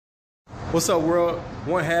What's up, world?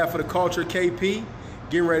 One half of the culture, KP.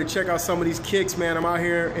 Getting ready to check out some of these kicks, man. I'm out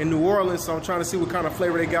here in New Orleans, so I'm trying to see what kind of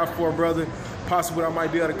flavor they got for a brother. Possibly I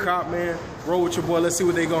might be able to cop, man. Roll with your boy. Let's see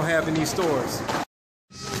what they gonna have in these stores.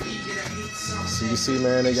 So you see,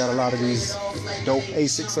 man, they got a lot of these dope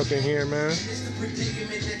Asics up in here, man.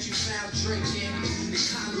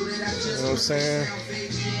 You know what I'm saying?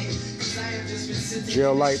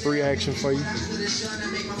 Gel Light 3 action for you.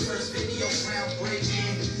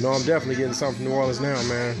 No, I'm definitely getting something from New Orleans now,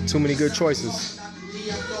 man. Too many good choices.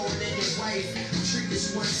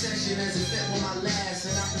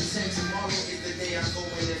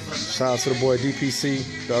 Shout out to the boy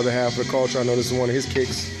DPC, the other half of the culture. I know this is one of his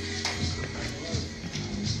kicks.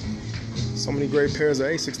 So many great pairs of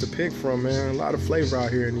Asics to pick from, man. A lot of flavor out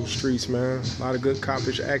here in these streets, man. A lot of good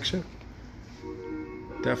copish action.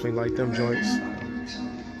 Definitely like them joints.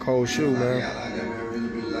 Cold shoe, man.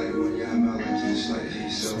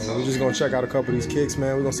 So we're just gonna check out a couple of these kicks,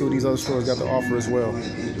 man. We're gonna see what these other stores got to offer as well.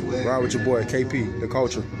 Ride with your boy, KP, the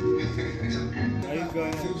culture.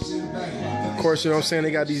 Of course, you know what I'm saying?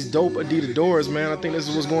 They got these dope Adidas doors, man. I think this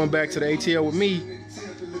is what's going back to the ATL with me.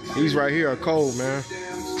 These right here are cold, man.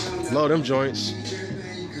 Love them joints.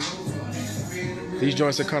 These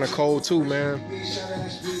joints are kind of cold too, man.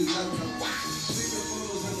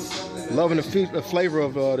 Loving the flavor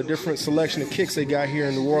of the different selection of kicks they got here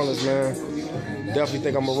in New Orleans, man. Definitely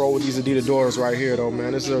think I'm gonna roll with these Adidas doors right here, though,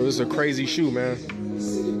 man. This is a crazy shoe, man.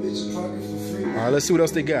 All right, let's see what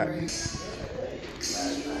else they got.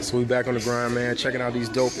 So we back on the grind, man. Checking out these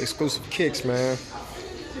dope exclusive kicks, man.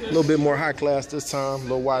 A little bit more high class this time. A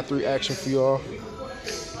little Y3 action for y'all. You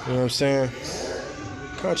know what I'm saying?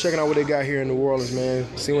 Kind of checking out what they got here in New Orleans, man.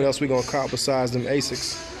 See what else we gonna cop besides them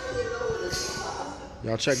Asics.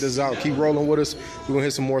 Y'all check this out. Keep rolling with us. We're gonna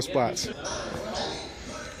hit some more spots.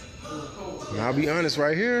 And I'll be honest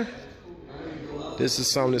right here. This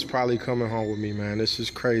is something that's probably coming home with me, man. This is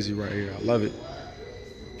crazy right here. I love it.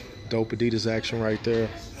 Dope Adidas action right there.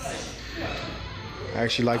 I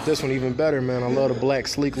actually like this one even better, man. I love the black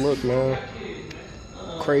sleek look, man.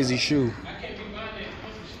 Crazy shoe.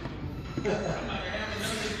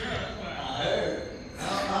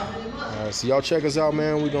 Alright, so y'all check us out,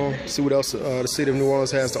 man. We're gonna see what else the city of New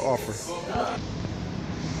Orleans has to offer.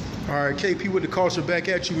 Alright, KP with the culture back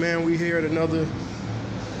at you, man. We here at another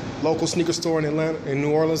local sneaker store in Atlanta, in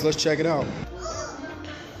New Orleans. Let's check it out.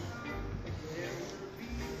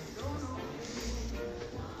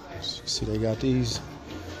 See, they got these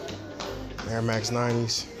Air Max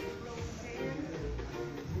 90s.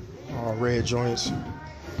 All red joints.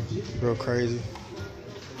 Real crazy.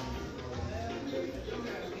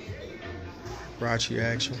 Rachi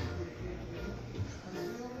action.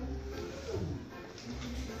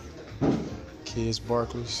 Kids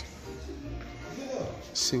Barclays.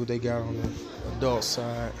 See what they got on the adult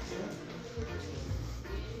side.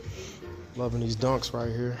 Loving these dunks right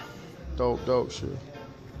here. Dope shoe.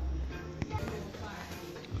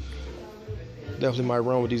 Definitely might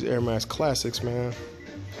run with these Air Max Classics, man.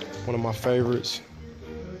 One of my favorites.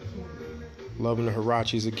 Loving the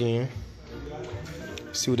Hirachis again.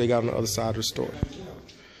 See what they got on the other side of the store.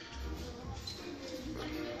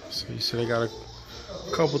 So you see they got a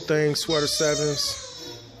couple things. Sweater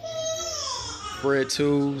 7s. Bread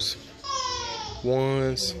 2s.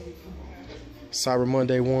 1s. Cyber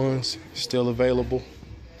Monday 1s. Still available.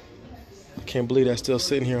 Can't believe that's still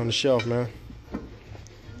sitting here on the shelf, man.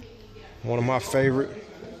 One of my favorite.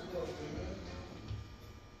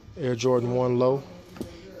 Air Jordan 1 Low.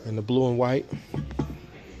 In the blue and white.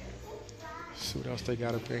 See what else they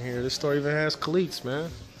got up in here. This store even has cleats, man.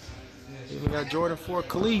 Even got Jordan 4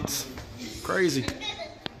 cleats. Crazy.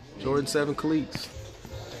 Jordan 7 cleats.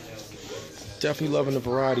 Definitely loving the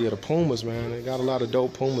variety of the Pumas, man. They got a lot of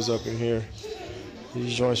dope Pumas up in here.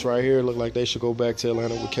 These joints right here look like they should go back to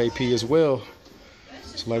Atlanta with KP as well.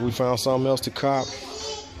 So like we found something else to cop.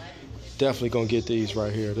 Definitely gonna get these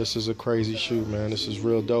right here. This is a crazy shoe, man. This is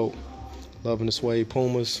real dope. Loving the suede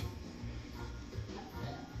Pumas.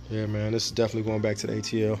 Yeah, man, this is definitely going back to the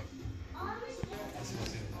ATL.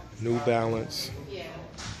 New Balance.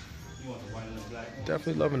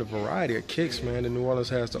 Definitely loving the variety of kicks, man, that New Orleans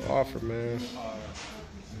has to offer, man.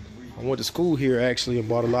 I went to school here, actually, and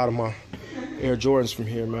bought a lot of my Air Jordans from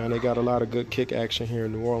here, man. They got a lot of good kick action here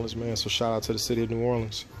in New Orleans, man, so shout out to the city of New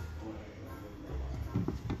Orleans.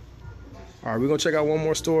 All right, we're going to check out one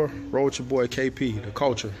more store. Roll with your boy, KP, the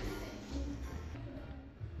culture.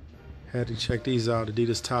 Had to check these out,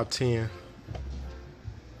 Adidas Top 10.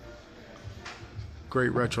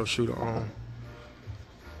 Great retro shoe to own.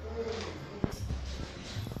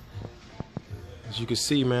 As you can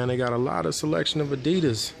see, man, they got a lot of selection of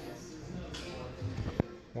Adidas.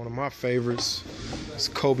 One of my favorites. It's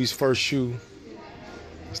Kobe's first shoe.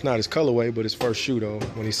 It's not his colorway, but his first shoe though,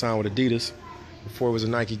 when he signed with Adidas. Before he was a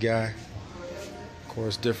Nike guy. Of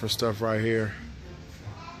course, different stuff right here.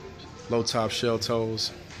 Low top shell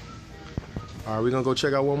toes. All right, we're gonna go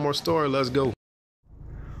check out one more store. Let's go.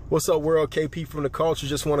 What's up, world? KP from the Culture.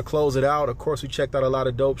 Just want to close it out. Of course, we checked out a lot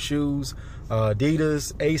of dope shoes.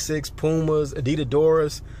 Adidas, Asics, Pumas,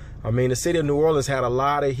 Adidadoras. I mean, the city of New Orleans had a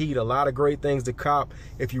lot of heat, a lot of great things to cop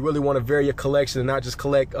if you really want to vary your collection and not just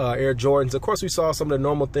collect Air Jordans. Of course, we saw some of the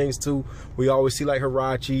normal things too. We always see like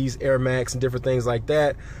Hirachis, Air Max, and different things like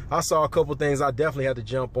that. I saw a couple things I definitely had to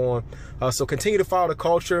jump on. So continue to follow the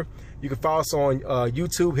Culture. You can follow us on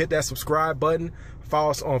YouTube, hit that subscribe button.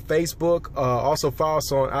 Follow us on Facebook. Also follow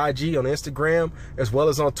us on IG, on Instagram, as well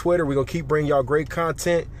as on Twitter. We're going to keep bringing y'all great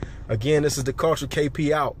content. Again, this is the Culture.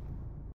 KP out.